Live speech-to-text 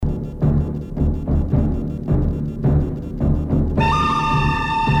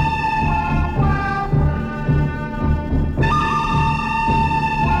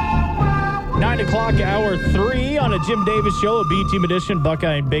o'clock, hour 3 on a Jim Davis show, a B-Team edition.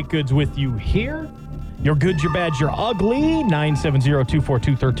 Buckeye and Baked Goods with you here. You're good, you're bad, you're ugly.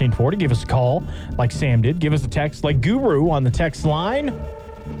 970-242-1340. Give us a call like Sam did. Give us a text like Guru on the text line.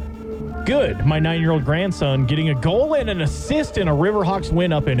 Good. My 9-year-old grandson getting a goal and an assist in a Riverhawks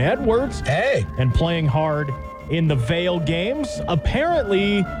win up in Edwards. Hey. And playing hard in the Vail games.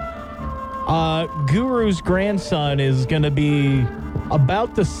 Apparently, Guru's grandson is going to be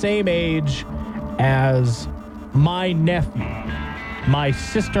about the same age as my nephew. My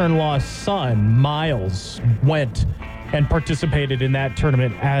sister-in-law's son, Miles, went and participated in that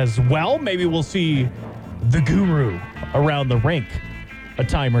tournament as well. Maybe we'll see the Guru around the rink a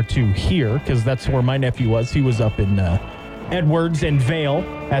time or two here, because that's where my nephew was. He was up in Edwards and Vail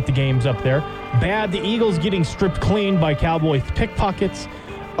at the games up there. Bad, the Eagles getting stripped clean by Cowboys pickpockets.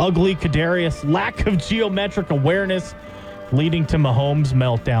 Ugly, Kadarius, lack of geometric awareness leading to Mahomes'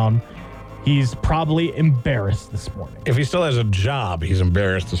 meltdown. He's probably embarrassed this morning. If he still has a job, he's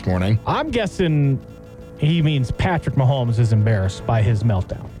embarrassed this morning. I'm guessing he means Patrick Mahomes is embarrassed by his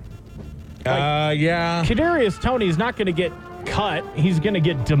meltdown. Yeah. Kadarius Toney is not going to get cut. He's going to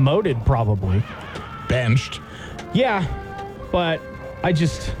get demoted probably. Benched. Yeah, but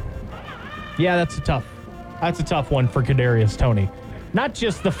that's a tough one for Kadarius Toney. Not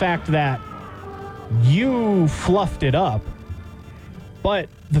just the fact that you fluffed it up, but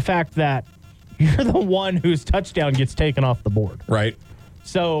the fact that you're the one whose touchdown gets taken off the board. Right.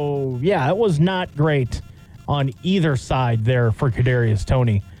 So, yeah, it was not great on either side there for Kadarius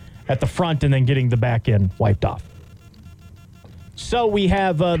Toney at the front and then getting the back end wiped off. So we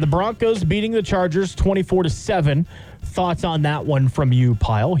have the Broncos beating the Chargers 24-7. Thoughts on that one from you,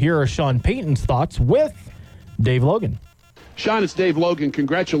 Pyle. Here are Sean Payton's thoughts with Dave Logan. Sean, it's Dave Logan.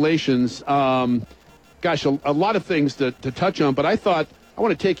 Congratulations. Gosh, a lot of things to touch on, but I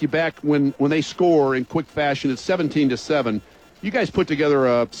want to take you back when they score in quick fashion. It's 17-7. You guys put together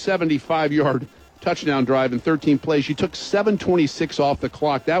a 75-yard touchdown drive in 13 plays. You took 7:26 off the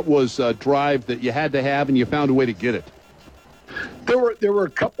clock. That was a drive that you had to have, and you found a way to get it. There were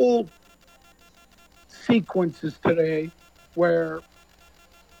a couple sequences today where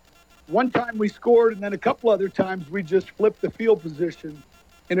one time we scored, and then a couple other times we just flipped the field position.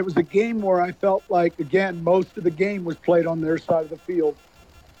 And it was a game where I felt like, again, most of the game was played on their side of the field.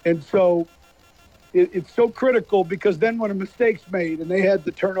 And so it's so critical, because then when a mistake's made, and they had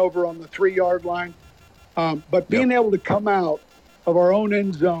the turnover on the 3-yard line, but being able to come out of our own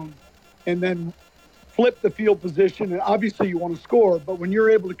end zone and then flip the field position, and obviously you want to score, but when you're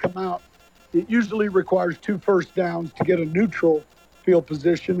able to come out, it usually requires 2 first downs to get a neutral field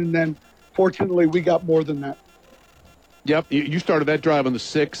position, and then fortunately we got more than that. Yep, you started that drive on the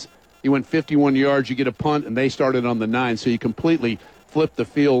 6. You went 51 yards, you get a punt, and they started on the 9, so you completely flipped the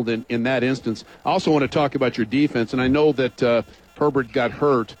field in that instance. I also want to talk about your defense, and I know that Herbert got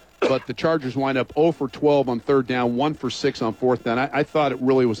hurt, but the Chargers wind up 0 for 12 on 3rd down, 1 for 6 on 4th down. I thought it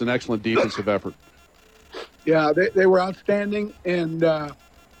really was an excellent defensive effort. Yeah, they were outstanding, and,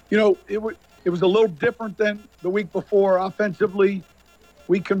 it was a little different than the week before. Offensively,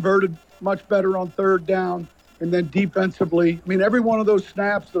 we converted much better on 3rd down. And then defensively, every one of those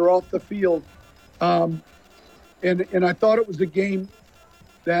snaps that are off the field. And I thought it was a game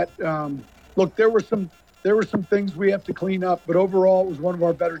that, look, there were some things we have to clean up, but overall it was one of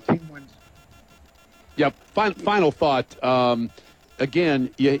our better team wins. Yep. Final thought. Again,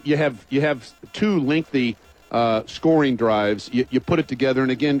 you have 2 lengthy scoring drives. You put it together,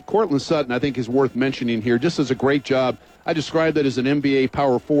 and again, Courtland Sutton, I think, is worth mentioning here. Just does a great job. I described it as an NBA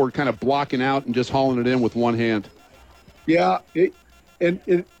power forward, kind of blocking out and just hauling it in with one hand. Yeah, it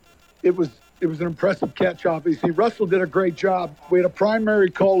was an impressive catch, obviously. Russell did a great job. We had a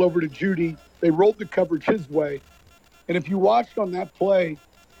primary call over to Judy. They rolled the coverage his way. And if you watched on that play,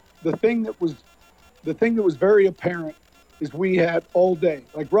 the thing that was very apparent is we had all day.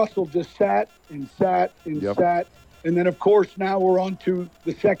 Like, Russell just sat and sat and sat. And then, of course, now we're on to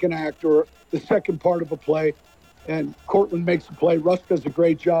the second act, or the second part of a play. And Courtland makes a play. Russ does a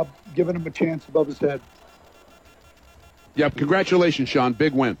great job giving him a chance above his head. Yep. Congratulations, Sean.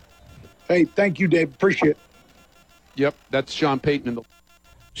 Big win. Hey, thank you, Dave. Appreciate it. Yep. That's Sean Payton.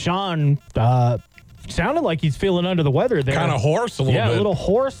 Sean sounded like he's feeling under the weather there. Kind of hoarse a little bit. Yeah, a little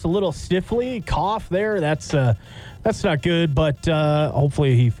hoarse, a little stiffly, cough there. That's not good, but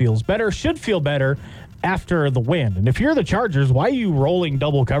hopefully he feels better. Should feel better after the win. And if you're the Chargers, why are you rolling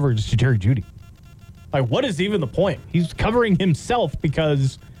double coverage to Jerry Jeudy? Like, what is even the point? He's covering himself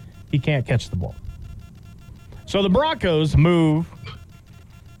because he can't catch the ball. So the Broncos move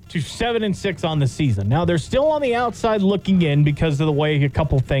to 7-6 on the season. Now, they're still on the outside looking in because of the way a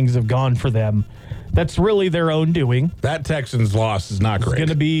couple things have gone for them That's really their own doing. That Texans loss is not It's great. going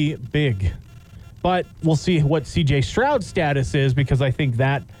to be big. But we'll see what C.J. Stroud's status is, because I think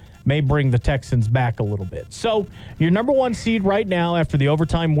that may bring the Texans back a little bit. So your number one seed right now after the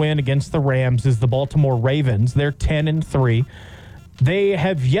overtime win against the Rams is the Baltimore Ravens. They're 10-3. They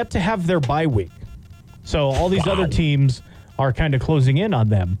have yet to have their bye week. So all these other teams are kind of closing in on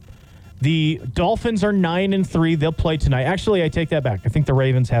them. The Dolphins are 9-3. They'll play tonight. Actually, I take that back. I think the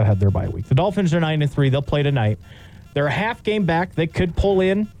Ravens have had their bye week. The Dolphins are 9-3. They'll play tonight. They're a half game back. They could pull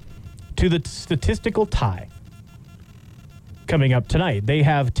in to the statistical tie coming up tonight. They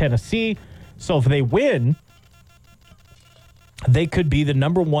have Tennessee. So if they win, they could be the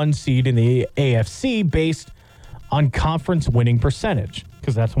number one seed in the AFC based on conference winning percentage,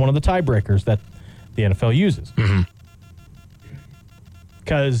 because that's one of the tiebreakers that the NFL uses.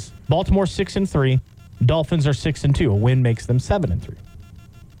 Because Baltimore's 6-3, Dolphins are 6-2. A win makes them 7-3.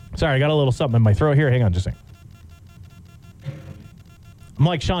 Sorry, I got a little something in my throat here. Hang on just a second. I'm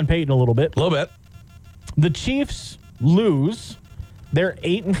like Sean Payton a little bit. A little bit. The Chiefs lose. They're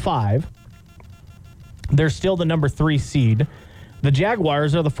 8-5. They're still the number 3 seed. The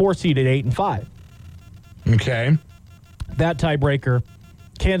Jaguars are the 4 seed at 8-5. Okay. That tiebreaker,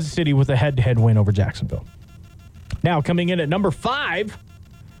 Kansas City with a head-to-head win over Jacksonville. Now, coming in at number 5,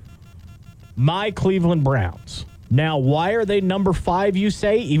 my Cleveland Browns. Now, why are they number 5, you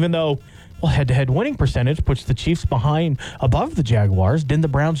say? Even though, well, head-to-head winning percentage puts the Chiefs above the Jaguars. Didn't the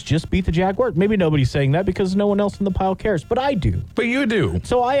Browns just beat the Jaguars? Maybe nobody's saying that because no one else in the pile cares, but I do. But you do.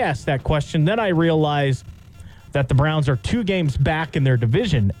 So I asked that question. Then I realized that the Browns are 2 games back in their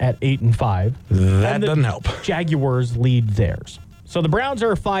division at 8-5. That and the doesn't help. Jaguars lead theirs. So the Browns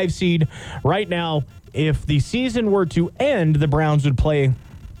are a 5 seed. Right now, if the season were to end, the Browns would play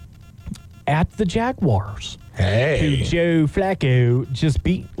at the Jaguars, who Hey. Joe Flacco just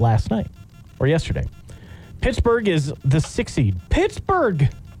beat last night or yesterday. Pittsburgh is the 6th seed. Pittsburgh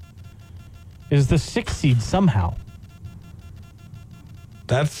is the 6th seed somehow.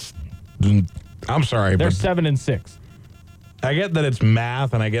 That's... I'm sorry, They're but 7-6. I get that it's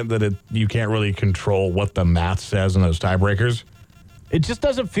math, and I get that you can't really control what the math says in those tiebreakers. It just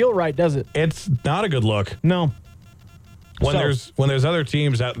doesn't feel right, does it? It's not a good look. No. When there's other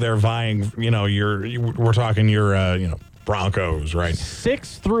teams out there vying, we're talking your Broncos, right?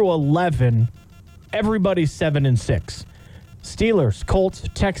 6 through 11, everybody's 7-6. Steelers, Colts,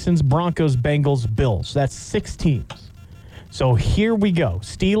 Texans, Broncos, Bengals, Bills. That's 6 teams. So here we go.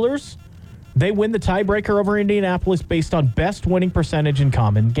 Steelers, they win the tiebreaker over Indianapolis based on best winning percentage in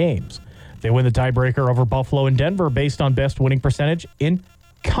common games. They win the tiebreaker over Buffalo and Denver based on best winning percentage in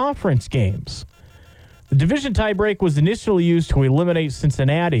conference games. The division tiebreak was initially used to eliminate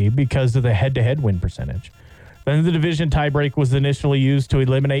Cincinnati because of the head-to-head win percentage. Then the division tiebreak was initially used to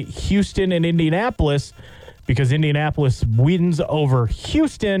eliminate Houston and Indianapolis because Indianapolis wins over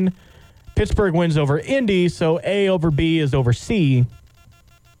Houston. Pittsburgh wins over Indy, so A over B is over C.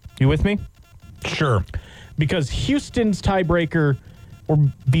 You with me? Sure. Because Houston's tiebreaker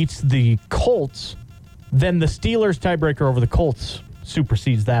beats the Colts, then the Steelers' tiebreaker over the Colts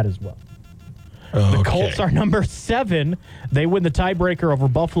supersedes that as well. The Colts are number 7. They win the tiebreaker over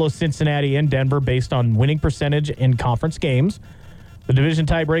Buffalo, Cincinnati, and Denver based on winning percentage in conference games. The division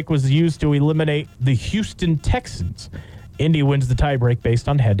tiebreak was used to eliminate the Houston Texans. Indy wins the tiebreak based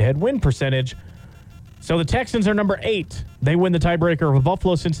on head-to-head win percentage. So the Texans are number 8. They win the tiebreaker over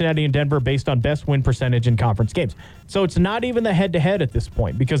Buffalo, Cincinnati, and Denver based on best win percentage in conference games. So it's not even the head-to-head at this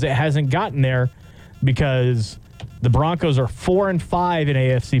point because it hasn't gotten there because the Broncos are 4-5 in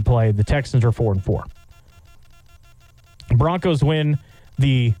AFC play. The Texans are 4-4. Broncos win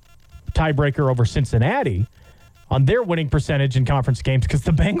the tiebreaker over Cincinnati on their winning percentage in conference games because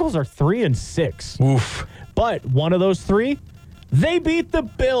the Bengals are 3-6. Oof. But one of those 3, they beat the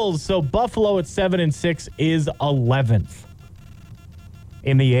Bills. So Buffalo at 7-6 is 11th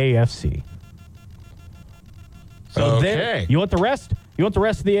in the AFC. So Okay. you want the rest? You want the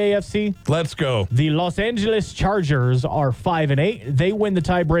rest of the AFC? Let's go. The Los Angeles Chargers are 5-8. They win the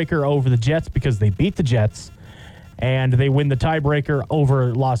tiebreaker over the Jets because they beat the Jets. And they win the tiebreaker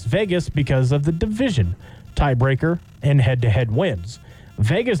over Las Vegas because of the division tiebreaker and head-to-head wins.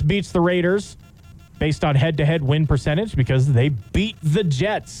 Vegas beats the Raiders based on head-to-head win percentage because they beat the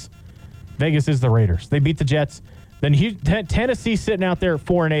Jets. Vegas is the Raiders. They beat the Jets. Then Tennessee sitting out there at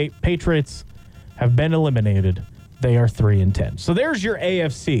 4-8. Patriots have been eliminated. They are 3-10. So there's your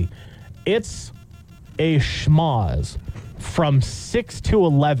AFC. It's a schmoz from 6 to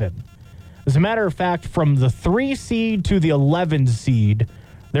 11. As a matter of fact, from the 3 seed to the 11 seed,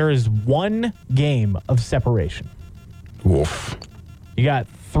 there is 1 game of separation. Oof. You got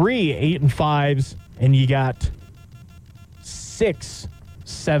 3 8-5s, and you got 6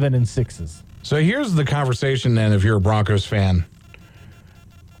 7-6s. So here's the conversation then if you're a Broncos fan.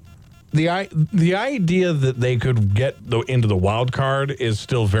 The idea that they could get into the wild card is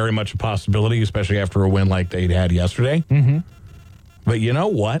still very much a possibility, especially after a win like they had yesterday. Mm-hmm. But you know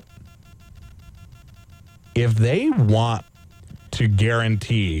what? If they want to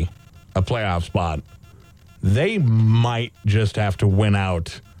guarantee a playoff spot, they might just have to win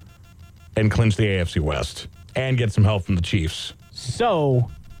out and clinch the AFC West and get some help from the Chiefs. So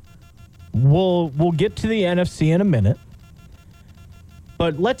we'll get to the NFC in a minute,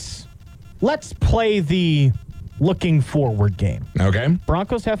 but let's play the looking forward game. Okay.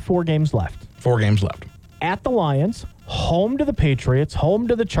 Broncos have 4 games left. 4 games left. At the Lions, home to the Patriots, home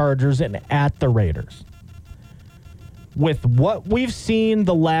to the Chargers, and at the Raiders. With what we've seen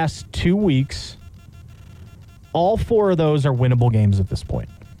the last 2 weeks, all 4 of those are winnable games at this point.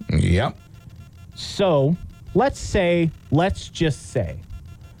 Yep. So let's just say,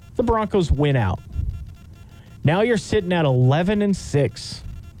 the Broncos win out. Now you're sitting at 11-6.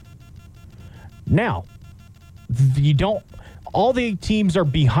 Now, all the teams are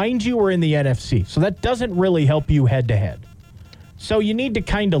behind you or in the NFC, so that doesn't really help you head to head. So you need to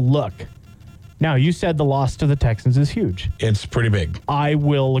kind of look. Now, you said the loss to the Texans is huge. It's pretty big. I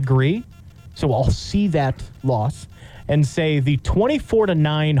will agree. So I'll see that loss and say the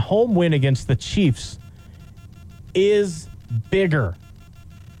 24-9 home win against the Chiefs is bigger.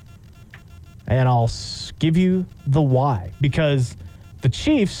 And I'll give you the why. Because the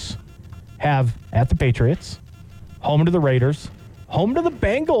Chiefs have at the Patriots, home to the Raiders, home to the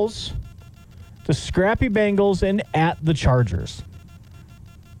Bengals, the scrappy Bengals, and at the Chargers.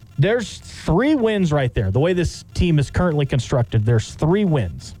 There's 3 wins right there. The way this team is currently constructed, there's 3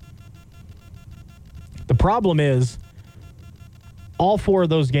 wins. The problem is all 4 of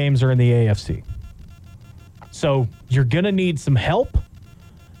those games are in the AFC. So you're going to need some help,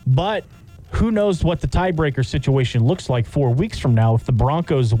 but who knows what the tiebreaker situation looks like 4 weeks from now if the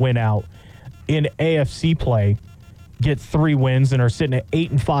Broncos win out in AFC play, get 3 wins, and are sitting at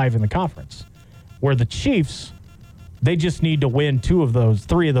 8-5 in the conference. Where the Chiefs, they just need to win 3 of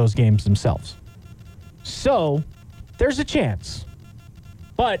those games themselves. So there's a chance.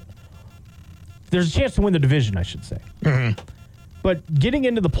 But there's a chance to win the division, I should say. Mm-hmm. But getting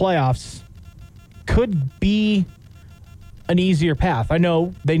into the playoffs could be an easier path. I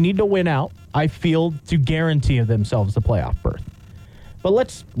know they need to win out, I feel, to guarantee themselves the playoff berth. But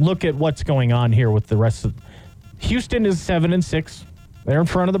let's look at what's going on here with the rest of... Houston is 7-6. They're in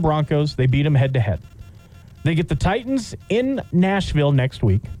front of the Broncos. They beat them head-to-head. They get the Titans in Nashville next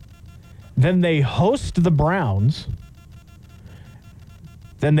week. Then they host the Browns.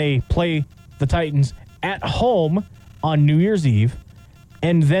 Then they play the Titans at home on New Year's Eve.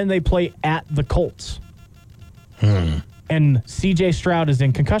 And then they play at the Colts. And C.J. Stroud is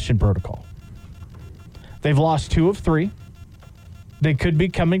in concussion protocol. They've lost 2 of 3. They could be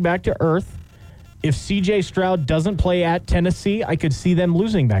coming back to earth. If C.J. Stroud doesn't play at Tennessee, I could see them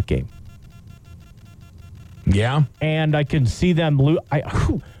losing that game. Yeah. And I can see them who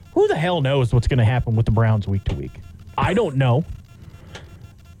the hell knows what's going to happen with the Browns week to week? I don't know.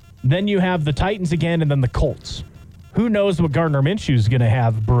 Then you have the Titans again and then the Colts. Who knows what Gardner Minshew is going to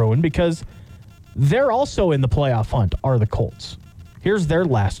have brewing, because they're also in the playoff hunt, are the Colts. Here's their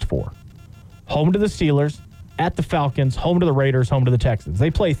last 4. Home to the Steelers, at the Falcons, home to the Raiders, home to the Texans.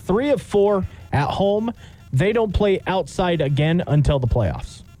 They play 3 of 4 at home. They don't play outside again until the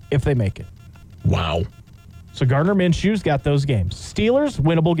playoffs, if they make it. Wow. So Gardner Minshew's got those games. Steelers,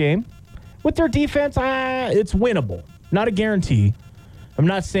 winnable game. With their defense, it's winnable. Not a guarantee. I'm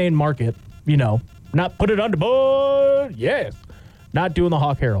not saying mark it, not put it on the board. Yes. Not doing the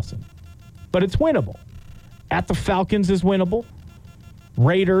Hawk Harrelson. But it's winnable. At the Falcons is winnable.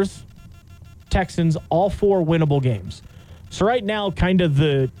 Raiders, Texans, all 4 winnable games. So right now, kind of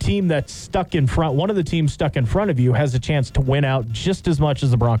the team that's stuck in front, one of the teams stuck in front of you has a chance to win out just as much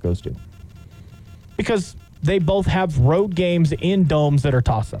as the Broncos do. Because they both have road games in domes that are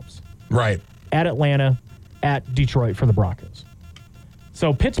toss-ups. Right. At Atlanta, at Detroit for the Broncos.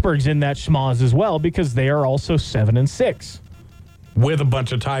 So Pittsburgh's in that schmoz as well because they are also 7-6. With a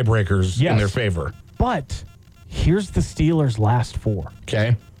bunch of tiebreakers in their favor. But here's the Steelers' last 4.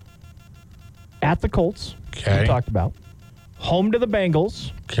 Okay. At the Colts, okay, we talked about. Home to the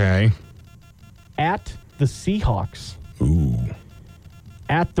Bengals. Okay. At the Seahawks. Ooh.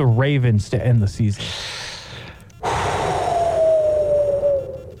 At the Ravens to end the season.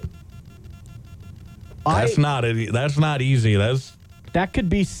 That's not easy. that could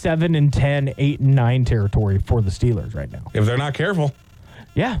be 7-10, 8-9 territory for the Steelers right now. If they're not careful.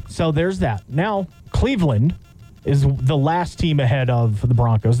 Yeah, so there's that. Now, Cleveland is the last team ahead of the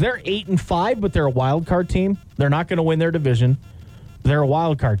Broncos. They're 8-5, but they're a wild card team. They're not going to win their division. They're a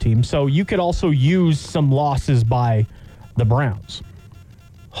wild card team. So you could also use some losses by the Browns.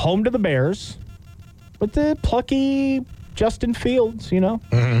 Home to the Bears with the plucky Justin Fields,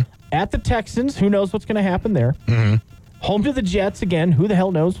 Mm-hmm. At the Texans, who knows what's going to happen there. Mm-hmm. Home to the Jets again, who the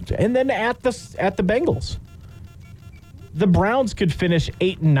hell knows? And then at the Bengals. The Browns could finish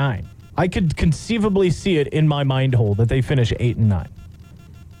 8-9. I could conceivably see it in my mind hole that they finish 8-9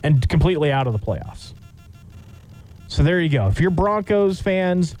 and completely out of the playoffs. So there you go. If you're Broncos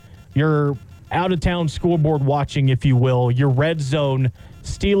fans, you're out-of-town scoreboard watching, if you will, your red zone,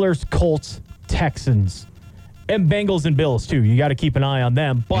 Steelers, Colts, Texans, and Bengals and Bills, too. You got to keep an eye on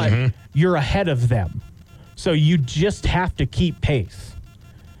them, but you're ahead of them. So you just have to keep pace.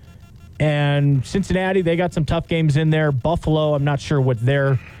 And Cincinnati, they got some tough games in there. Buffalo, I'm not sure what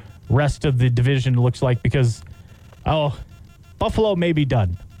their rest of the division looks like because, Buffalo may be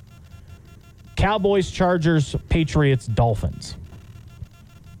done. Cowboys, Chargers, Patriots, Dolphins.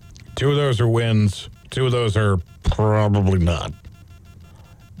 2 of those are wins. 2 of those are probably not.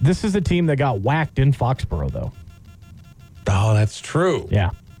 This is a team that got whacked in Foxborough, though. Oh, that's true.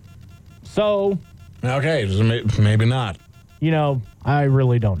 Yeah. So, Okay, so maybe not. I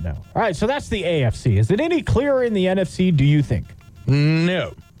really don't know. All right, so that's the AFC. Is it any clearer in the NFC, do you think?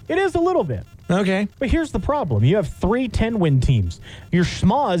 No. It is a little bit. Okay. But here's the problem. You have 3 10-win teams. Your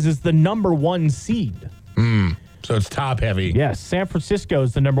schmoz is the number 1 seed. So it's top heavy. Yes, San Francisco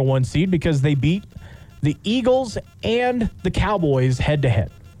is the number 1 seed because they beat the Eagles and the Cowboys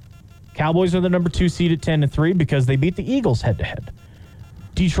head-to-head. Cowboys are the number 2 seed at 10-3 because they beat the Eagles head-to-head.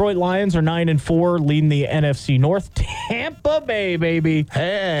 Detroit Lions are 9-4, leading the NFC North. Tampa Bay, baby.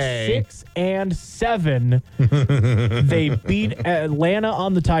 Hey. 6-7. They beat Atlanta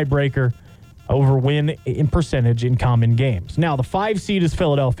on the tiebreaker over win in percentage in common games. Now, the 5 seed is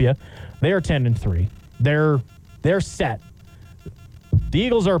Philadelphia. They are 10-3. They're set. The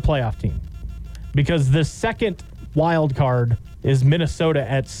Eagles are a playoff team because the second wild card is Minnesota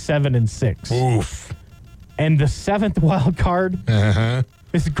at 7-6. Oof. And the 7th wild card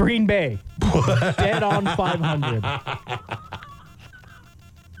is Green Bay, dead on 500.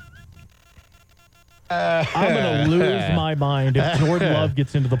 I'm going to lose my mind if Jordan Love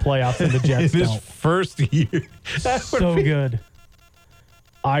gets into the playoffs and the Jets In his don't. first year. So good.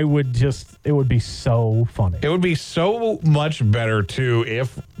 It would be so funny. It would be so much better, too,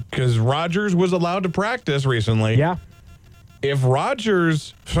 because Rodgers was allowed to practice recently. Yeah. If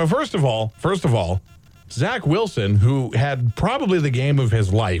Rodgers, so first of all, Zach Wilson, who had probably the game of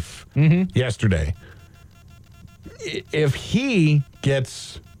his life yesterday, if he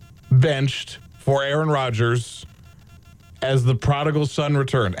gets benched for Aaron Rodgers as the prodigal son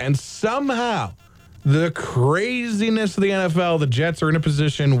returned, and somehow the craziness of the NFL, the Jets are in a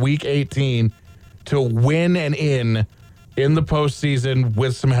position week 18 to win and in the postseason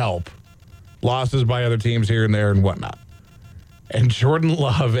with some help, losses by other teams here and there and whatnot. And Jordan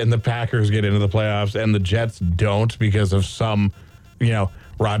Love and the Packers get into the playoffs and the Jets don't because of some,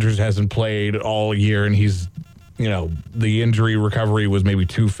 Rodgers hasn't played all year and he's, the injury recovery was maybe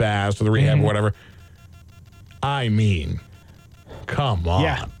too fast or the rehab or whatever. I mean, come on.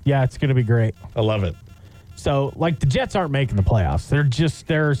 Yeah, it's going to be great. I love it. So, the Jets aren't making the playoffs. They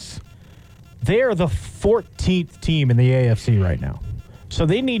are the 14th team in the AFC right now. So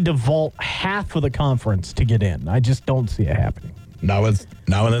they need to vault half of the conference to get in. I just don't see it happening. Not when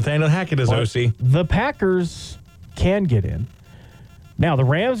Nathaniel Hackett is OC. The Packers can get in. Now, the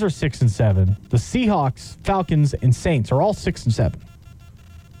Rams are 6-7. The Seahawks, Falcons, and Saints are all 6-7.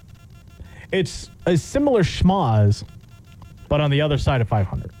 It's a similar schmoz, but on the other side of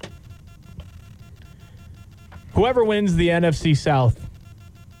 500. Whoever wins the NFC South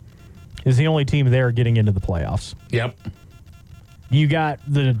is the only team there getting into the playoffs. Yep. You got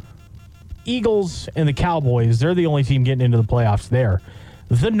the Eagles and the Cowboys. They're the only team getting into the playoffs there.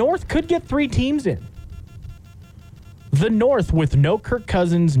 The North could get 3 teams in. The North, with no Kirk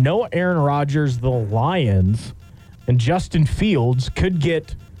Cousins, no Aaron Rodgers, the Lions, and Justin Fields, could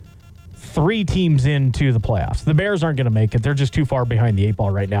get 3 teams into the playoffs. The Bears aren't going to make it. They're just too far behind the 8 ball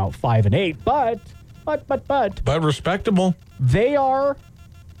right now at 5-8. But respectable. They are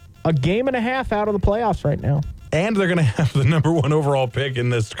a game and a half out of the playoffs right now. And they're going to have the number 1 overall pick in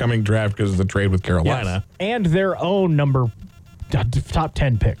this coming draft because of the trade with Carolina. Yes. And their own top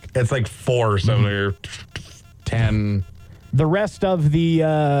 10 pick. It's like 4 or something. Or 10. The rest of the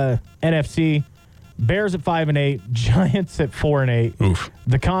NFC, Bears at 5-8, Giants at 4-8, Oof.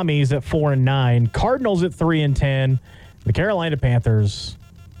 the Commies at 4-9, Cardinals at 3-10, the Carolina Panthers.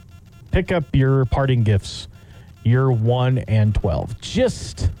 Pick up your parting gifts. You're 1-12.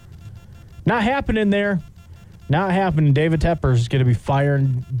 Just not happening there. Not happening. David Tepper is going to be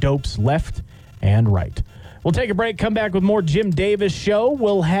firing dopes left and right. We'll take a break, come back with more Jim Davis Show.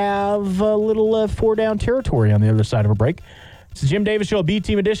 We'll have a little four-down territory on the other side of a break. It's the Jim Davis Show,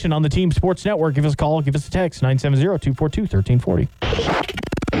 B-Team Edition on the Team Sports Network. Give us a call, give us a text, 970-242-1340.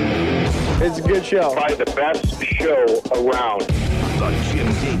 It's a good show. Probably the best show around. The Jim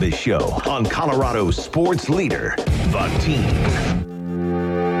Davis Show on Colorado's sports leader, The Team.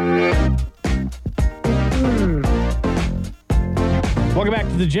 Welcome back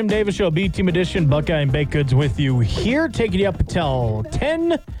to the Jim Davis Show, B-Team Edition. Buckeye and Baked Goods with you here, taking you up until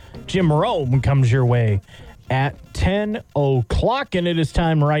 10. Jim Rome comes your way at 10 o'clock, and it is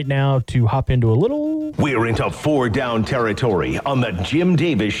time right now to hop into a little... We're into four-down territory on the Jim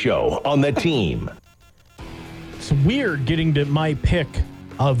Davis Show on The Team. It's weird getting to my pick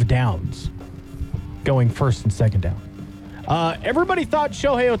of downs, going first and second down. Everybody thought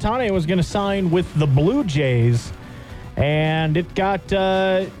Shohei Ohtani was going to sign with the Blue Jays, and it got,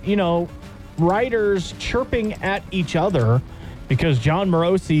 writers chirping at each other because John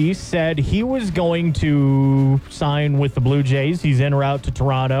Morosi said he was going to sign with the Blue Jays. He's en route to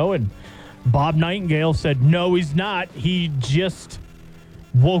Toronto, and Bob Nightingale said, no, he's not. He just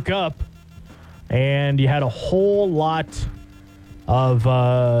woke up, and you had a whole lot of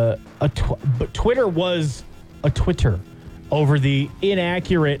but Twitter was a Twitter over the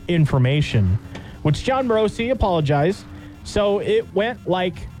inaccurate information, which John Morosi apologized. So it went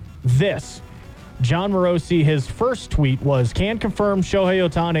like this. John Morosi, his first tweet was, can confirm Shohei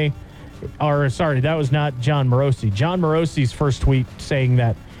Ohtani, that was not John Morosi. John Morosi's first tweet saying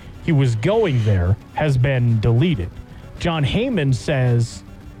that he was going there has been deleted. John Heyman says,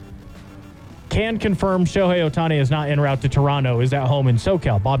 can confirm Shohei Ohtani is not en route to Toronto, is at home in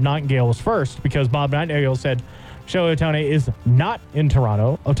SoCal. Bob Nightingale was first because Bob Nightingale said Shohei Ohtani is not in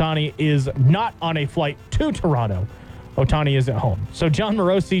Toronto. Ohtani is not on a flight to Toronto. Ohtani is at home. So John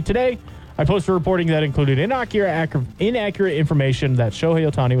Morosi today, I posted a reporting that included inaccurate information that Shohei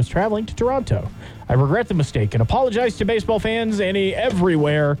Ohtani was traveling to Toronto. I regret the mistake and apologize to baseball fans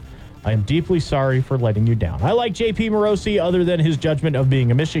everywhere. I am deeply sorry for letting you down. I like JP Morosi other than his judgment of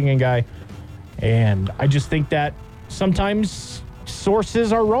being a Michigan guy. And I just think that sometimes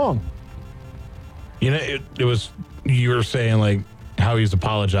sources are wrong. It was, you were saying like how he's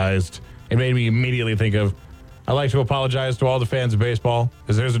apologized. It made me immediately think of, I like to apologize to all the fans of baseball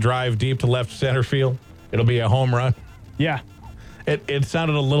because there's a drive deep to left center field. It'll be a home run. Yeah. It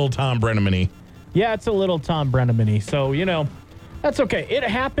sounded a little Tom Brenneman-y. Yeah, it's a little Tom Brenneman-y. So, that's okay. It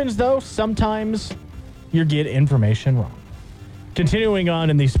happens, though. Sometimes you get information wrong. Continuing on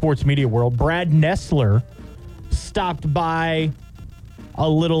in the sports media world, Brad Nessler stopped by a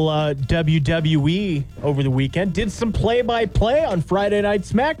little WWE over the weekend, did some play-by-play on Friday Night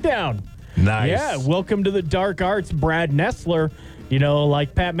SmackDown. Nice. Yeah, welcome to the dark arts, Brad Nessler.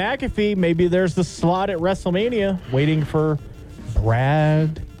 Like Pat McAfee, maybe there's the slot at WrestleMania waiting for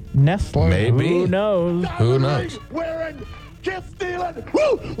Brad Nessler. Maybe. Who knows? Who knows? Wearing, kiss stealing,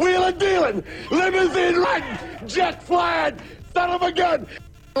 woo, wheeling dealing, limousine riding, jet flying, son of a gun.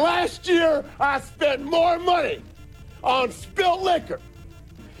 Last year, I spent more money on spilt liquor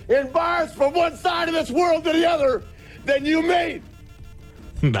in bars from one side of this world to the other than you made.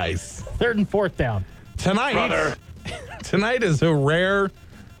 Nice. Third and fourth down. Tonight is a rare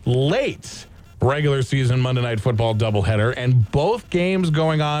late regular season Monday Night Football doubleheader, and both games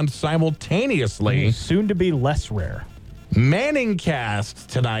going on simultaneously. Soon to be less rare. Manningcast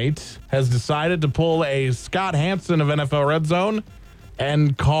tonight has decided to pull a Scott Hansen of NFL Red Zone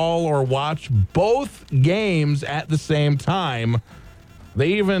and call or watch both games at the same time.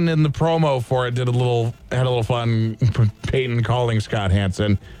 They even in the promo for it had a little fun. Peyton calling Scott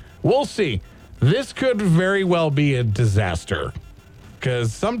Hansen. We'll see. This could very well be a disaster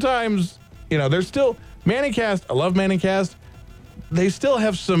because sometimes there's still Manningcast. I love Manningcast. They still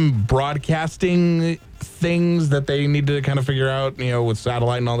have some broadcasting things that they need to kind of figure out. With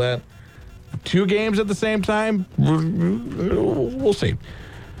satellite and all that. Two games at the same time. We'll see.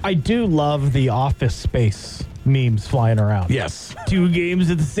 I do love the Office Space memes flying around. Yes. Two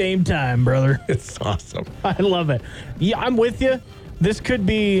games at the same time, brother. It's awesome. I love it. Yeah, I'm with you. This could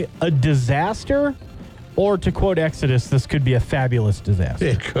be a disaster, or to quote Exodus, this could be a fabulous disaster.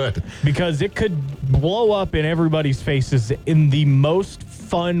 It could. Because it could blow up in everybody's faces in the most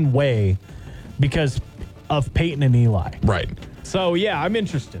fun way because of Peyton and Eli. Right. So, yeah, I'm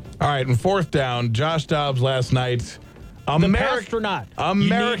interested. All right, and fourth down, Josh Dobbs last night. The Pastronaut.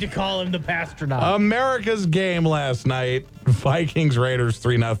 You need to call him the Pastronaut. America's game last night. Vikings, Raiders,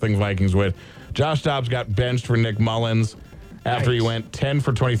 3-0 Vikings win. Josh Dobbs got benched for Nick Mullins after he went 10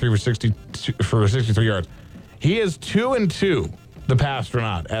 for 23 for 63 yards. He is 2-2, the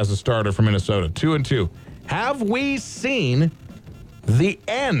Pastronaut, as a starter for Minnesota. 2-2. Have we seen the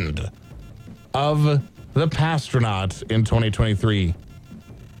end of the Pastronaut in 2023?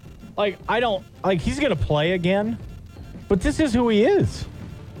 He's going to play again, but this is who he is.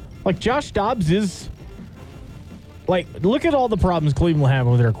 Josh Dobbs is, look at all the problems Cleveland had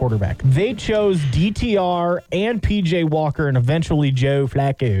with their quarterback. They chose DTR and PJ Walker and eventually Joe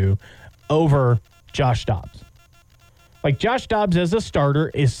Flacco over Josh Dobbs. Josh Dobbs as a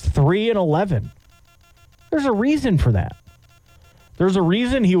starter is 3-11. There's a reason for that. There's a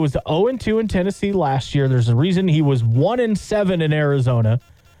reason he was 0-2 in Tennessee last year. There's a reason he was 1-7 in Arizona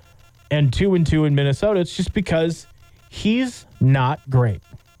and 2-2 in Minnesota. It's just because he's not great.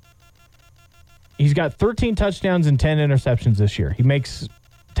 He's got 13 touchdowns and 10 interceptions this year. He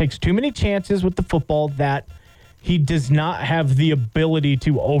takes too many chances with the football that he does not have the ability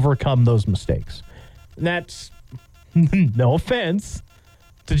to overcome those mistakes. And that's no offense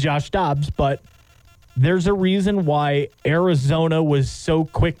to Josh Dobbs, but there's a reason why Arizona was so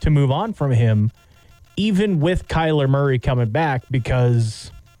quick to move on from him, even with Kyler Murray coming back,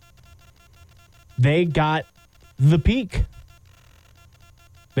 because they got the peak.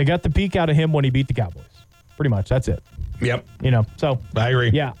 They got the peak out of him when he beat the Cowboys. Pretty much. That's it. Yep. So. I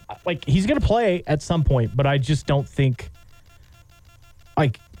agree. Yeah. He's going to play at some point, but I just don't think,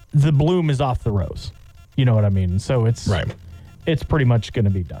 the bloom is off the rose. You know what I mean? So it's pretty much going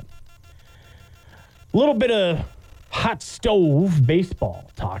to be done. A little bit of hot stove baseball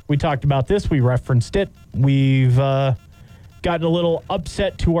talk. We talked about this. We referenced it. We've gotten a little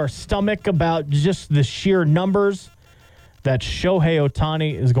upset to our stomach about just the sheer numbers that Shohei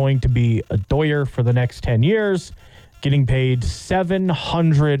Ohtani is going to be a Doyer for the next 10 years, getting paid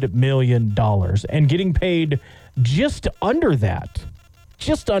 $700 million and getting paid just under that.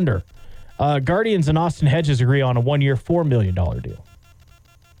 Just under. Guardians and Austin Hedges agree on a one-year, $4 million deal.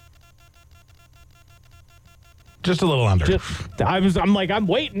 Just a little under. I'm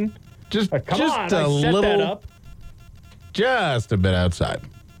waiting. Just come just on, a I set little, that up. Just a bit outside.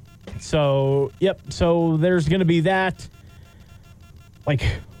 So, yep. So there's going to be that.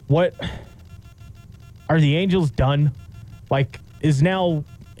 What are the Angels done? Is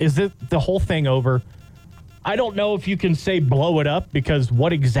it the whole thing over? I don't know if you can say blow it up, because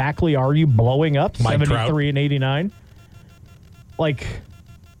what exactly are you blowing up? Mike 73 and 89.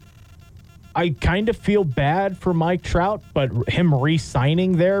 I kind of feel bad for Mike Trout, but him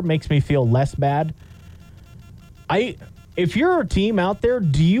re-signing there makes me feel less bad. If you're a team out there,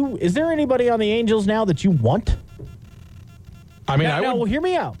 is there anybody on the Angels now that you want? Well, hear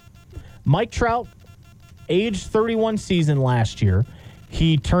me out. Mike Trout, age 31 season last year.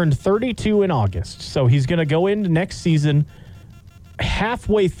 He turned 32 in August, so he's going to go into next season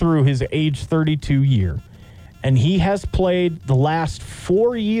halfway through his age 32 year. And he has played the last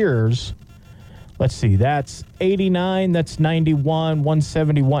 4 years. Let's see, that's 89, that's 91,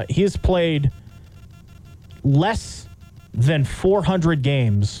 171. He has played less than 400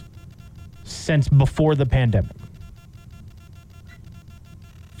 games since before the pandemic.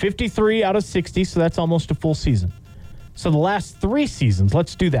 53 out of 60, so that's almost a full season. So the last 3 seasons,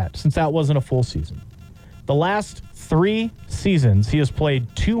 let's do that, since that wasn't a full season. The last 3 seasons, he has played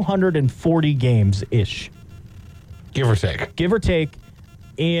 240 games-ish. Give or take. Give or take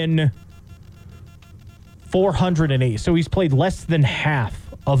in 408. So he's played less than half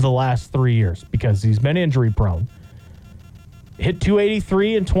of the last 3 years because he's been injury-prone. Hit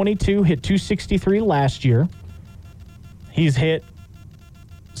 283 in 22, hit 263 last year. He's hit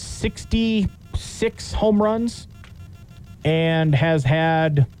 66 home runs and has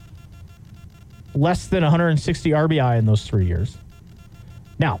had less than 160 RBI in those 3 years.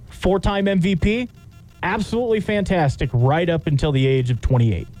 Now, 4-time MVP, absolutely fantastic right up until the age of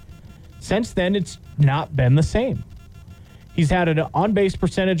 28. Since then, it's not been the same. He's had an on-base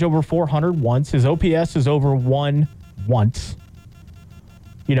percentage over 400 once. His OPS is over 1 once.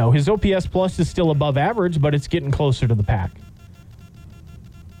 His OPS plus is still above average, but it's getting closer to the pack.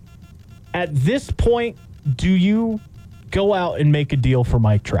 At this point, do you go out and make a deal for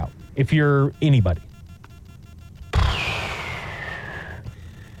Mike Trout if you're anybody?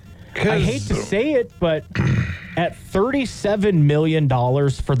 I hate to say it, but at $37 million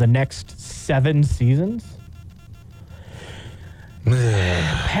for the next 7 seasons,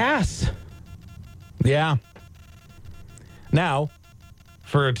 pass. Yeah. Now,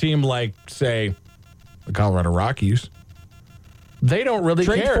 for a team like, say, the Colorado Rockies, they don't really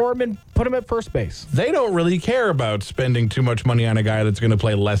Trade care. for him and put him at first base. They don't really care about spending too much money on a guy that's going to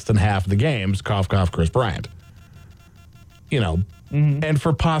play less than half the games, cough, cough, Chris Bryant. And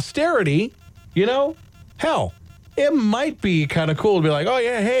for posterity, hell, it might be kind of cool to be like, oh,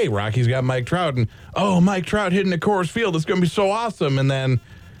 yeah, hey, Rocky's got Mike Trout. And, oh, Mike Trout hitting at Coors Field. It's going to be so awesome. And then,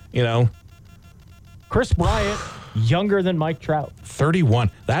 Chris Bryant, younger than Mike Trout. 31.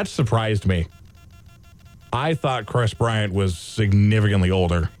 That surprised me. I thought Chris Bryant was significantly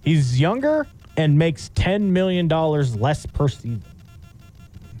older. He's younger and makes $10 million less per season.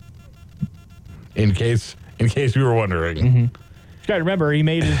 In case you were wondering. You got to remember, he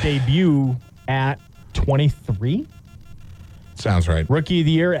made his debut at 23. Sounds right. Rookie of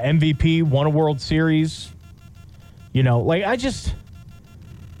the Year, MVP, won a World Series. I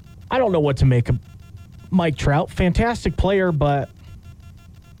don't know what to make of Mike Trout. Fantastic player, but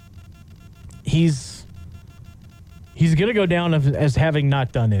he's going to go down as having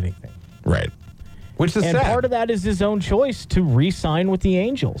not done anything. Right. Which is And sad. part of that is his own choice to re-sign with the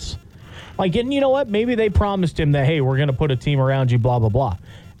Angels. And you know what? Maybe they promised him that, hey, we're going to put a team around you, blah, blah, blah.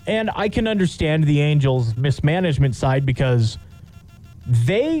 And I can understand the Angels' mismanagement side because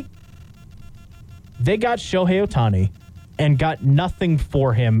they got Shohei Ohtani and got nothing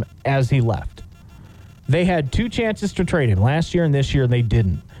for him as he left. They had 2 chances to trade him last year and this year, and they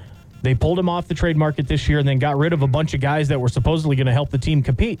didn't. They pulled him off the trade market this year and then got rid of a bunch of guys that were supposedly going to help the team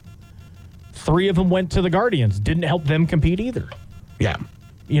compete. 3 of them went to the Guardians. Didn't help them compete either. Yeah.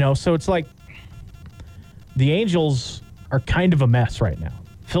 So it's like the Angels are kind of a mess right now.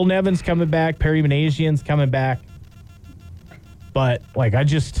 Phil Nevin's coming back. Perry Minasian's coming back. But, I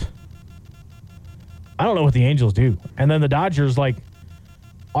don't know what the Angels do. And then the Dodgers,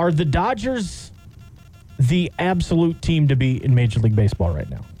 are the Dodgers the absolute team to beat in Major League Baseball right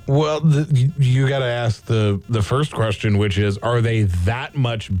now? Well, you got to ask the first question, which is, are they that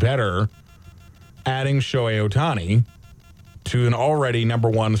much better adding Shohei Ohtani to an already number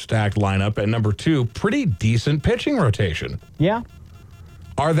 1 stacked lineup and number 2 pretty decent pitching rotation? Yeah.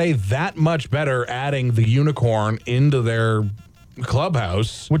 Are they that much better adding the unicorn into their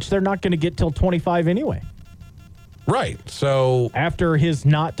clubhouse? Which they're not going to get till 25 anyway. Right. So After his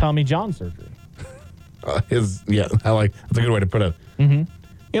not Tommy John surgery. that's a good way to put it.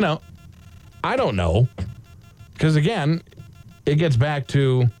 I don't know. Because again, it gets back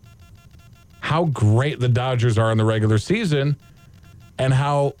to how great the Dodgers are in the regular season and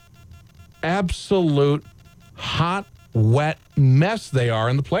how absolute hot, wet mess they are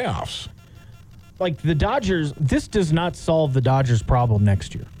in the playoffs. The Dodgers, this does not solve the Dodgers' problem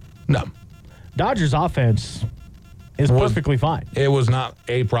next year. No. Dodgers offense is perfectly fine. It was not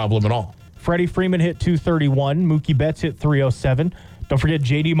a problem at all. Freddie Freeman hit 231. Mookie Betts hit 307. Don't forget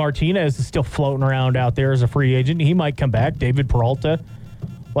JD Martinez is still floating around out there as a free agent. He might come back. David Peralta.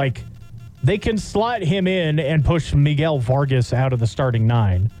 They can slot him in and push Miguel Vargas out of the starting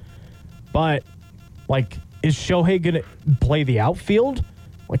 9. But, is Shohei going to play the outfield?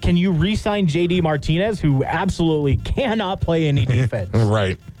 Can you re-sign JD Martinez, who absolutely cannot play any defense?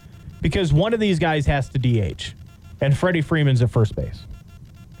 Right. Because one of these guys has to DH, and Freddie Freeman's at first base.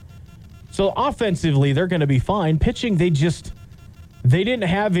 So offensively, they're going to be fine. Pitching, they didn't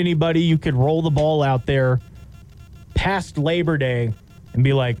have anybody you could roll the ball out there past Labor Day and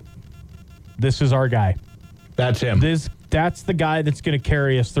be like, this is our guy. That's him. That's the guy that's going to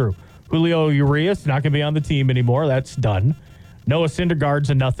carry us through. Julio Urias not going to be on the team anymore. That's done. Noah Syndergaard's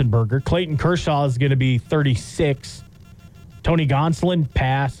a nothing burger. Clayton Kershaw is going to be 36. Tony Gonsolin,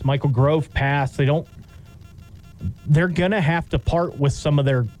 pass. Michael Grove, pass. They're going to have to part with some of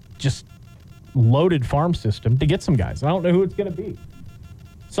their just loaded farm system to get some guys. I don't know who it's going to be.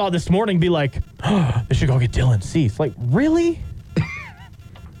 Saw this morning be like, oh, they should go get Dylan Cease. Really?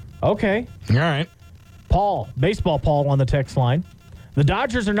 Okay. All right. Paul, baseball Paul on the text line. The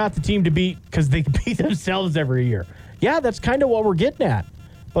Dodgers are not the team to beat because they beat themselves every year. Yeah, that's kind of what we're getting at.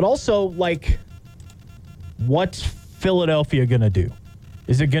 But also, what's Philadelphia going to do?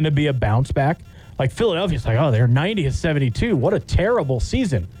 Is it going to be a bounce back? Philadelphia's they're 90-72. What a terrible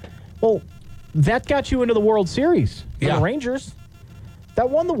season. Well, that got you into the World Series. The Rangers, that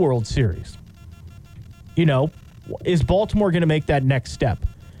won the World Series. Is Baltimore going to make that next step?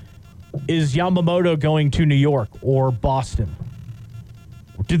 Is Yamamoto going to New York or Boston?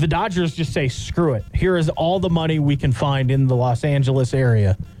 Do the Dodgers just say, screw it? Here is all the money we can find in the Los Angeles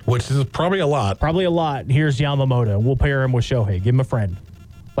area. Which is probably a lot. Probably a lot. Here's Yamamoto. We'll pair him with Shohei. Give him a friend.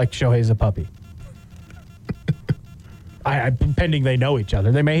 Shohei's a puppy. Pending they know each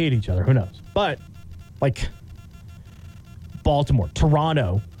other. They may hate each other. Who knows? But, Baltimore.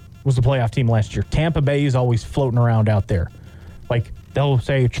 Toronto was the playoff team last year. Tampa Bay is always floating around out there. Like, they'll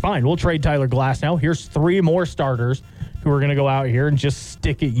say, fine, we'll trade Tyler Glass now. Here's 3 more starters who are going to go out here and just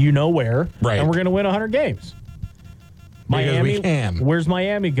stick it you-know-where. Right. And we're going to win 100 games. Because we can. Where's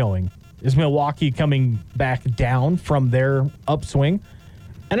Miami going? Is Milwaukee coming back down from their upswing?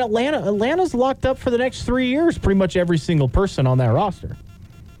 And Atlanta's locked up for the next 3 years, pretty much every single person on that roster.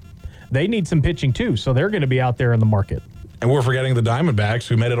 They need some pitching, too, so they're going to be out there in the market. And we're forgetting the Diamondbacks,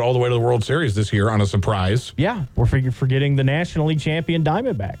 who made it all the way to the World Series this year on a surprise. Yeah, we're forgetting the National League champion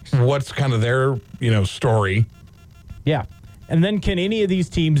Diamondbacks. What's kind of their, story? Yeah. And then can any of these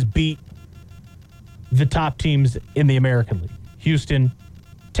teams beat the top teams in the American League? Houston,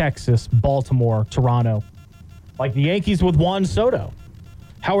 Texas, Baltimore, Toronto. Like the Yankees with Juan Soto.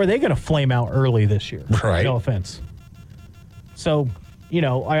 How are they going to flame out early this year? Right. No offense. So,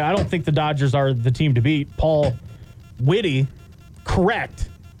 I don't think the Dodgers are the team to beat. Paul Whitty, correct.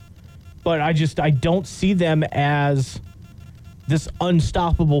 But I don't see them as this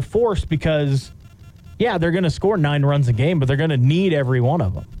unstoppable force because, yeah, they're going to score 9 runs a game, but they're going to need every one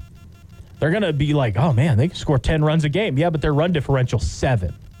of them. They're going to be like, oh, man, they can score 10 runs a game. Yeah, but their run differential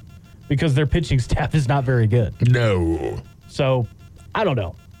 7 because their pitching staff is not very good. No. So, I don't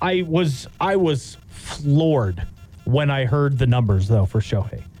know. I was floored when I heard the numbers, though, for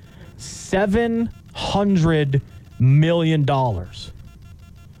Shohei. $700 million. Like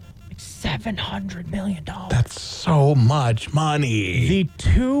 $700 million. That's so much money. The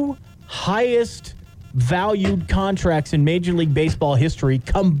 2 highest valued contracts in Major League Baseball history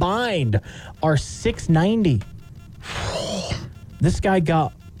combined are $690. This guy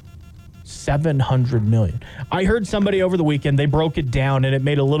got $700 million. I heard somebody over the weekend, they broke it down and it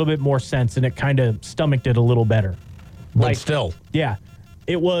made a little bit more sense and it kind of stomached it a little better. But still. Yeah.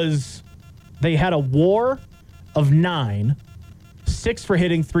 They had a WAR of 9, 6 for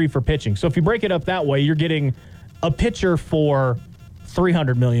hitting, 3 for pitching. So if you break it up that way, you're getting a pitcher for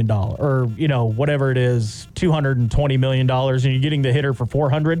 $300 million or, whatever it is, $220 million, and you're getting the hitter for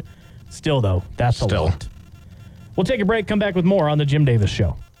 $400. Still, though, that's a lot. We'll take a break, come back with more on The Jim Davis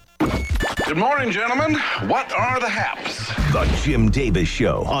Show. Good morning, gentlemen. What are the haps? The Jim Davis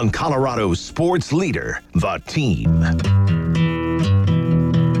Show on Colorado's sports leader, The Team.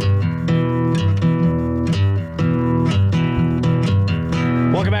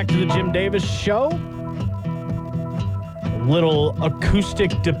 Welcome back to The Jim Davis Show. A little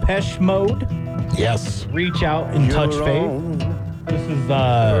acoustic Depeche Mode. Yes. Reach out and touch faith. This is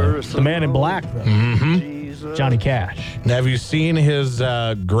the Man in Black, though. Mm-hmm. Johnny Cash. Now, have you seen his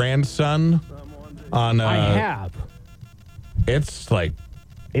grandson on... I have. It's like...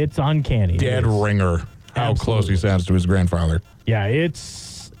 It's uncanny. Dead ringer. How close he sounds to his grandfather. Yeah,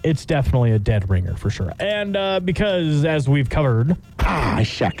 it's definitely a dead ringer for sure. And because, as we've covered...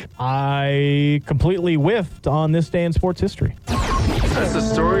 I completely whiffed on this day in sports history. That's the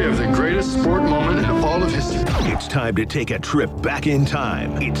story of the greatest sport moment in all of history. It's time to take a trip back in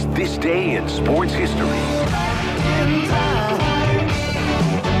time. It's This Day in Sports History.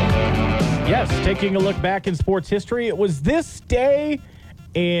 Yes, taking a look back in sports history, it was this day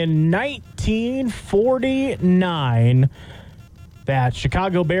in 1949 that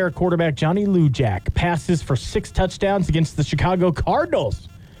Chicago Bear quarterback Johnny Lujack passes for 6 touchdowns against the Chicago Cardinals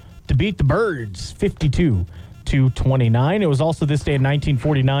to beat the Birds 52-29. It was also this day in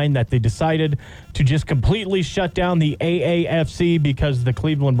 1949 that they decided to just completely shut down the AAFC because the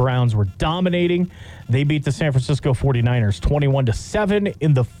Cleveland Browns were dominating. They beat the San Francisco 49ers 21-7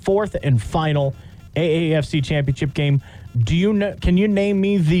 in the 4th and final AAFC championship game. Can you name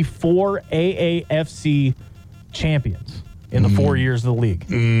me the 4 AAFC champions in the 4 years of the league?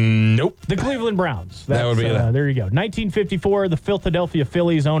 Nope. The Cleveland Browns. That would be that. There you go. 1954, the Philadelphia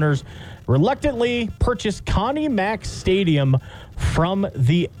Phillies owners reluctantly purchased Connie Mack Stadium from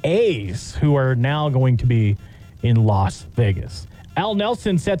the A's, who are now going to be in Las Vegas. Al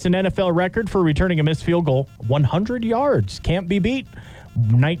Nelson sets an NFL record for returning a missed field goal, 100 yards. Can't be beat.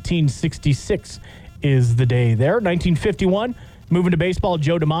 1966 is the day there. 1951, moving to baseball,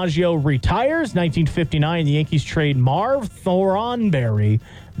 Joe DiMaggio retires. 1959, the Yankees trade Marv Thornberry,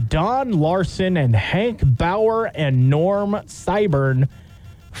 Don Larson, and Hank Bauer and Norm Seiburn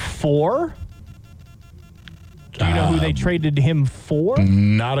for... Do you know who they traded him for?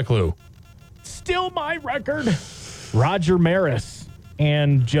 Not a clue. Still my record. Roger Maris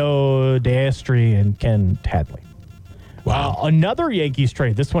and Joe D'Astri and Ken Hadley. Wow. Another Yankees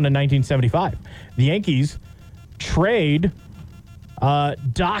trade, this one in 1975. The Yankees trade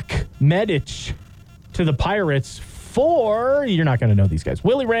Doc Medich to the Pirates for, you're not going to know these guys,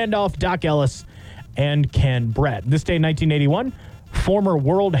 Willie Randolph, Doc Ellis, and Ken Brett. This day in 1981, former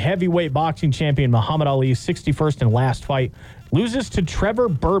world heavyweight boxing champion Muhammad Ali's 61st and last fight loses to Trevor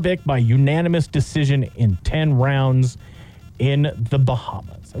Berbick by unanimous decision in 10 rounds in the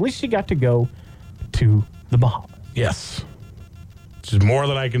Bahamas. At least he got to go to the Bahamas. Yes. Which is more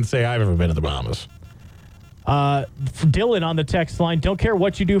than I can say I've ever been to the Bahamas. Dylan on the text line, don't care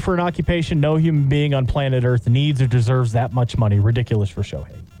what you do for an occupation, no human being on planet Earth needs or deserves that much money. Ridiculous for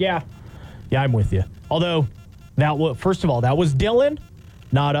Shohei. Yeah, I'm with you. Although, first of all, that was Dylan,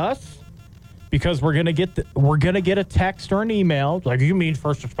 not us, because we're gonna get a text or an email like, you mean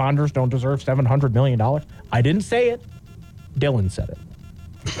first responders don't deserve $700 million? I didn't say it. Dylan said it.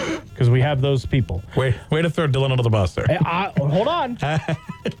 Because we have those people. Way to throw Dylan under the bus there. Hold on.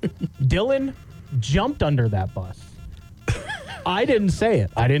 Dylan jumped under that bus. I didn't say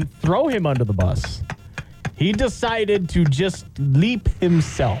it. I didn't throw him under the bus. He decided to just leap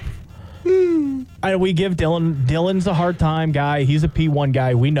himself. We give Dylan's a hard time guy. He's a P1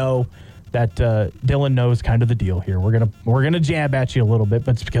 guy. We know that Dylan knows kind of the deal here. We're gonna jab at you a little bit,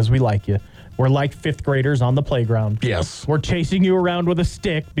 but it's because we like you. We're like fifth graders on the playground. Yes. We're chasing you around with a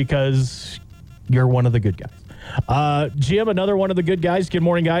stick because you're one of the good guys. Jim, another one of the good guys. Good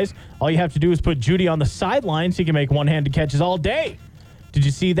morning, guys. All you have to do is put Judy on the sidelines. He can make one-handed catches all day. Did you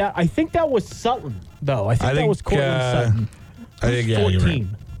see that? I think that was Sutton, though. I think that was Cortland Sutton. I think, yeah, 14. you're right.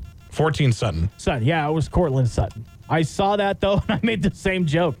 14 Sutton. Sutton, yeah, it was Cortland Sutton. I saw that, though, and I made the same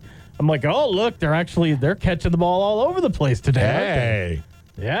joke. I'm like, oh, look, they're catching the ball all over the place today. Hey.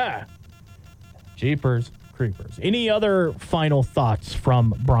 Yeah. Jeepers creepers. Any other final thoughts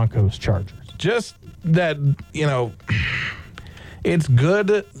from Broncos Chargers? Just that, it's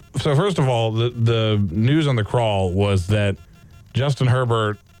good. So first of all, the news on the crawl was that Justin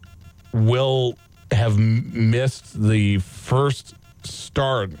Herbert will have missed the first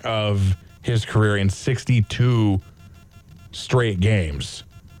start of his career in 62 straight games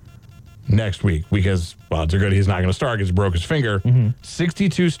next week because, well, it's good he's not going to start because he broke his finger.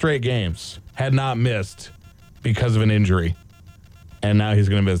 62 straight games had not missed because of an injury, and now he's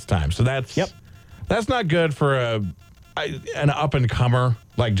going to miss time. So that's not good for an up-and-comer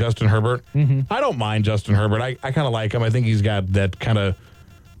like Justin Herbert. I don't mind Justin Herbert. I kind of like him. I think he's got that kind of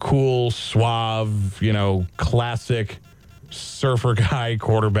cool, suave, classic surfer guy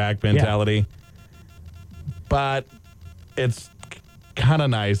quarterback mentality. Yeah. But it's kind of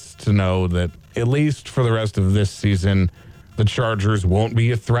nice to know that at least for the rest of this season, the Chargers won't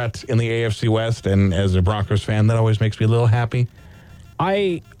be a threat in the AFC West. And as a Broncos fan, that always makes me a little happy.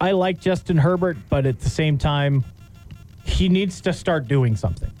 I like Justin Herbert, but at the same time, he needs to start doing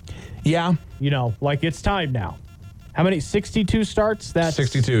something. Yeah. It's time now. How many? 62 starts? That's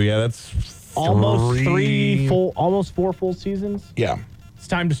 62. Yeah, that's almost almost 4 full seasons. Yeah. It's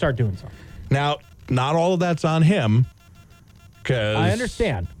time to start doing something. Now, not all of that's on him. Because I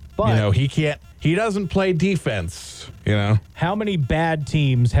understand. But he doesn't play defense, How many bad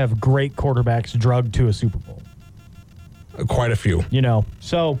teams have great quarterbacks drugged to a Super Bowl? Quite a few.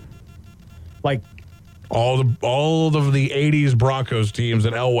 So like all of the 80s Broncos teams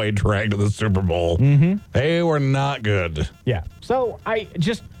that Elway dragged to the Super Bowl, they were not good. Yeah. So I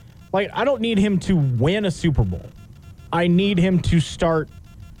just I don't need him to win a Super Bowl. I need him to start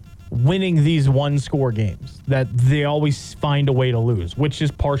winning these one-score games that they always find a way to lose, which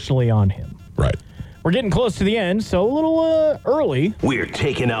is partially on him. Right. We're getting close to the end, so a little early. We're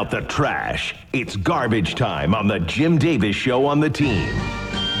taking out the trash. It's garbage time on the Jim Davis Show on the Team.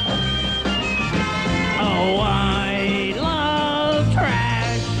 Oh, I love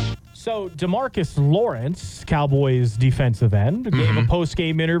trash. So DeMarcus Lawrence, Cowboys defensive end, gave a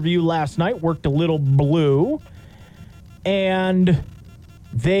post-game interview last night, worked a little blue, and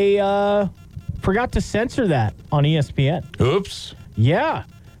they forgot to censor that on ESPN. Oops. Yeah.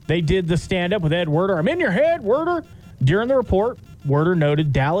 They did the stand-up with Ed Werder. I'm in your head, Werder. During the report, Werder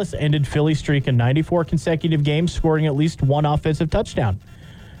noted Dallas ended Philly's streak in 94 consecutive games, scoring at least one offensive touchdown.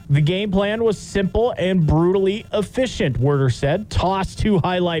 The game plan was simple and brutally efficient, Werder said. Toss to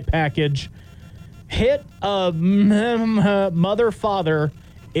highlight package. Hit a mother-father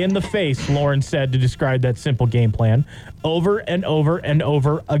in the face, Lawrence said to describe that simple game plan, over and over and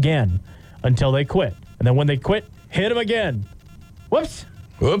over again until they quit. And then when they quit, hit him again. Whoops.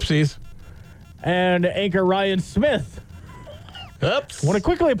 Whoopsies. And anchor Ryan Smith. Oops. I want to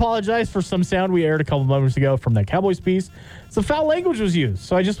quickly apologize for some sound we aired a couple moments ago from that Cowboys piece. Some foul language was used.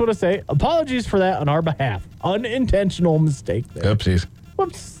 So I just want to say apologies for that on our behalf. Unintentional mistake there. Oopsies.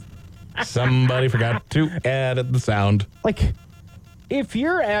 Whoops. Somebody forgot to add the sound. If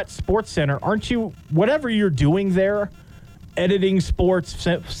you're at SportsCenter, aren't you, whatever you're doing there, editing sports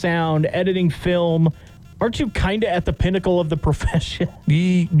sound, editing film. Aren't you kind of at the pinnacle of the profession?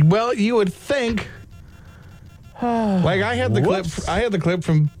 Well, you would think. Like I had the clip. I had the clip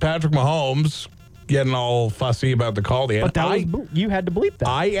from Patrick Mahomes getting all fussy about the call. But you had to bleep that.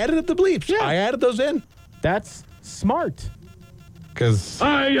 I edited the bleeps. Yeah. I added those in. That's smart. Because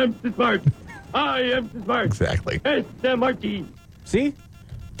I am smart. I am smart. Exactly. Martin. See?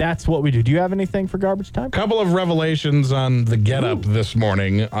 That's what we do. Do you have anything for garbage time? Couple of revelations on the get-up this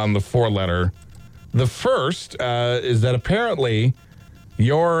morning on the 4-letter. The first is that apparently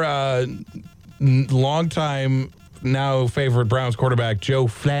your longtime, now favorite Browns quarterback, Joe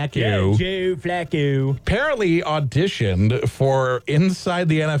Flacco. Yeah, Joe Flacco. Apparently auditioned for Inside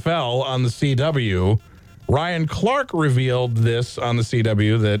the NFL on the CW. Ryan Clark revealed this on the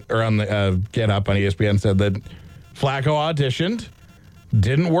CW, on the Get Up on ESPN, said that Flacco auditioned,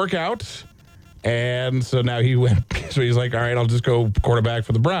 didn't work out, and so now he went. So he's like, all right, I'll just go quarterback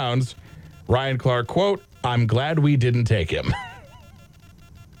for the Browns. Ryan Clark, quote, "I'm glad we didn't take him."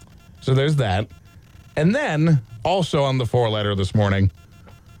 So there's that. And then, also on the 4-letter this morning,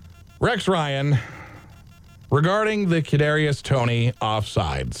 Rex Ryan, regarding the Kadarius Toney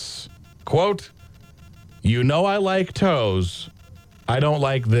offsides, quote, "You know I like toes. I don't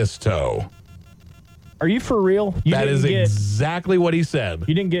like this toe." Are you for real? That is exactly what he said.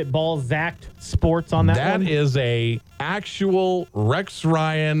 You didn't get ball-zacked sports on that one? That is a actual Rex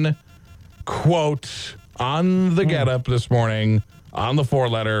Ryan quote on the Get Up this morning on the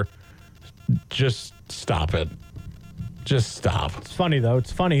 4-letter. Just stop it. Just stop. It's funny, though.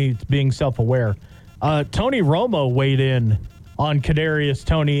 It's funny being self-aware. Tony Romo weighed in on Kadarius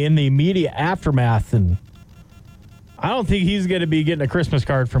Toney in the immediate aftermath, and I don't think he's going to be getting a Christmas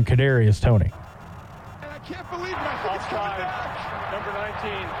card from Kadarius Toney. And I can't believe offside. Number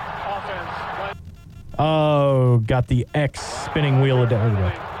 19, offense. Oh, got the X spinning wheel of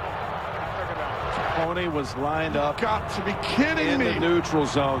death. Toney was lined up. Got to be kidding me. In the neutral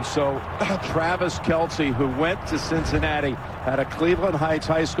zone. So Travis Kelce, who went to Cincinnati at a Cleveland Heights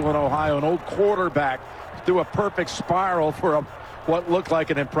High School in Ohio, an old quarterback, threw a perfect spiral for what looked like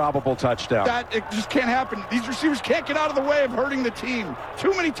an improbable touchdown. It just can't happen. These receivers can't get out of the way of hurting the team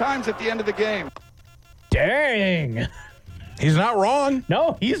too many times at the end of the game. Dang. He's not wrong.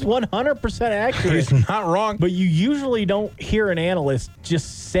 No, he's 100% accurate. He's not wrong. But you usually don't hear an analyst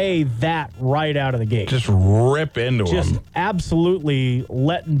just say that right out of the gate. Just rip into him. Just absolutely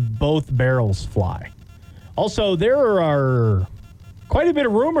letting both barrels fly. Also, there are quite a bit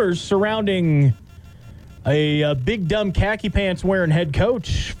of rumors surrounding a big dumb khaki pants wearing head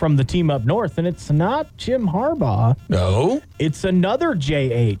coach from the team up north, and it's not Jim Harbaugh. No. It's another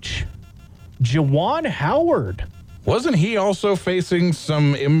JH. Juwan Howard. Wasn't he also facing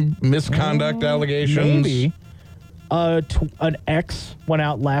some misconduct allegations? Maybe. An X went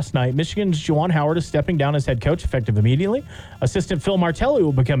out last night. Michigan's Juwan Howard is stepping down as head coach effective immediately. Assistant Phil Martelli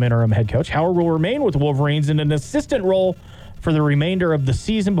will become interim head coach. Howard will remain with the Wolverines in an assistant role for the remainder of the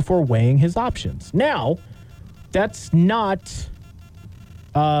season before weighing his options. Now, that's not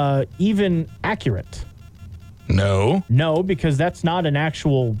even accurate. No. No, because that's not an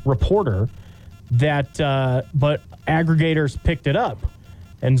actual reporter but aggregators picked it up.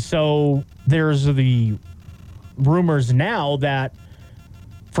 And so there's the rumors now that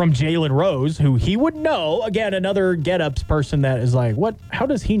from Jalen Rose, who he would know, again, another get-ups person that is like, what? How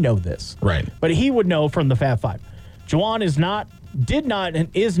does he know this? Right. But he would know from the Fab Five. Juwan did not and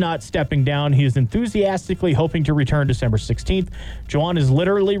is not stepping down. He is enthusiastically hoping to return December 16th. Juwan is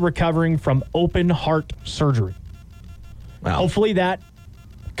literally recovering from open heart surgery. Wow.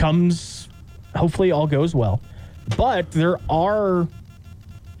 Hopefully all goes well. But there are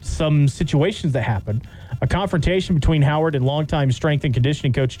some situations that happen. A confrontation between Howard and longtime strength and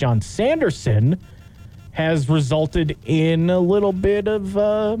conditioning coach John Sanderson has resulted in a little bit of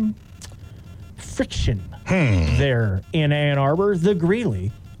friction there in Ann Arbor, the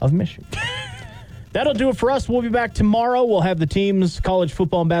Greeley of Michigan. That'll do it for us. We'll be back tomorrow. We'll have the team's college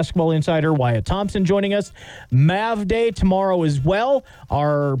football and basketball insider, Wyatt Thompson, joining us. Mav Day tomorrow as well.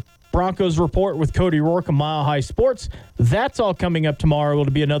 Our Broncos report with Cody Rourke of Mile High Sports. That's all coming up tomorrow.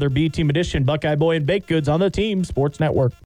 It'll be another B Team edition. Buckeye Boy and Baked Goods on the Team Sports Network.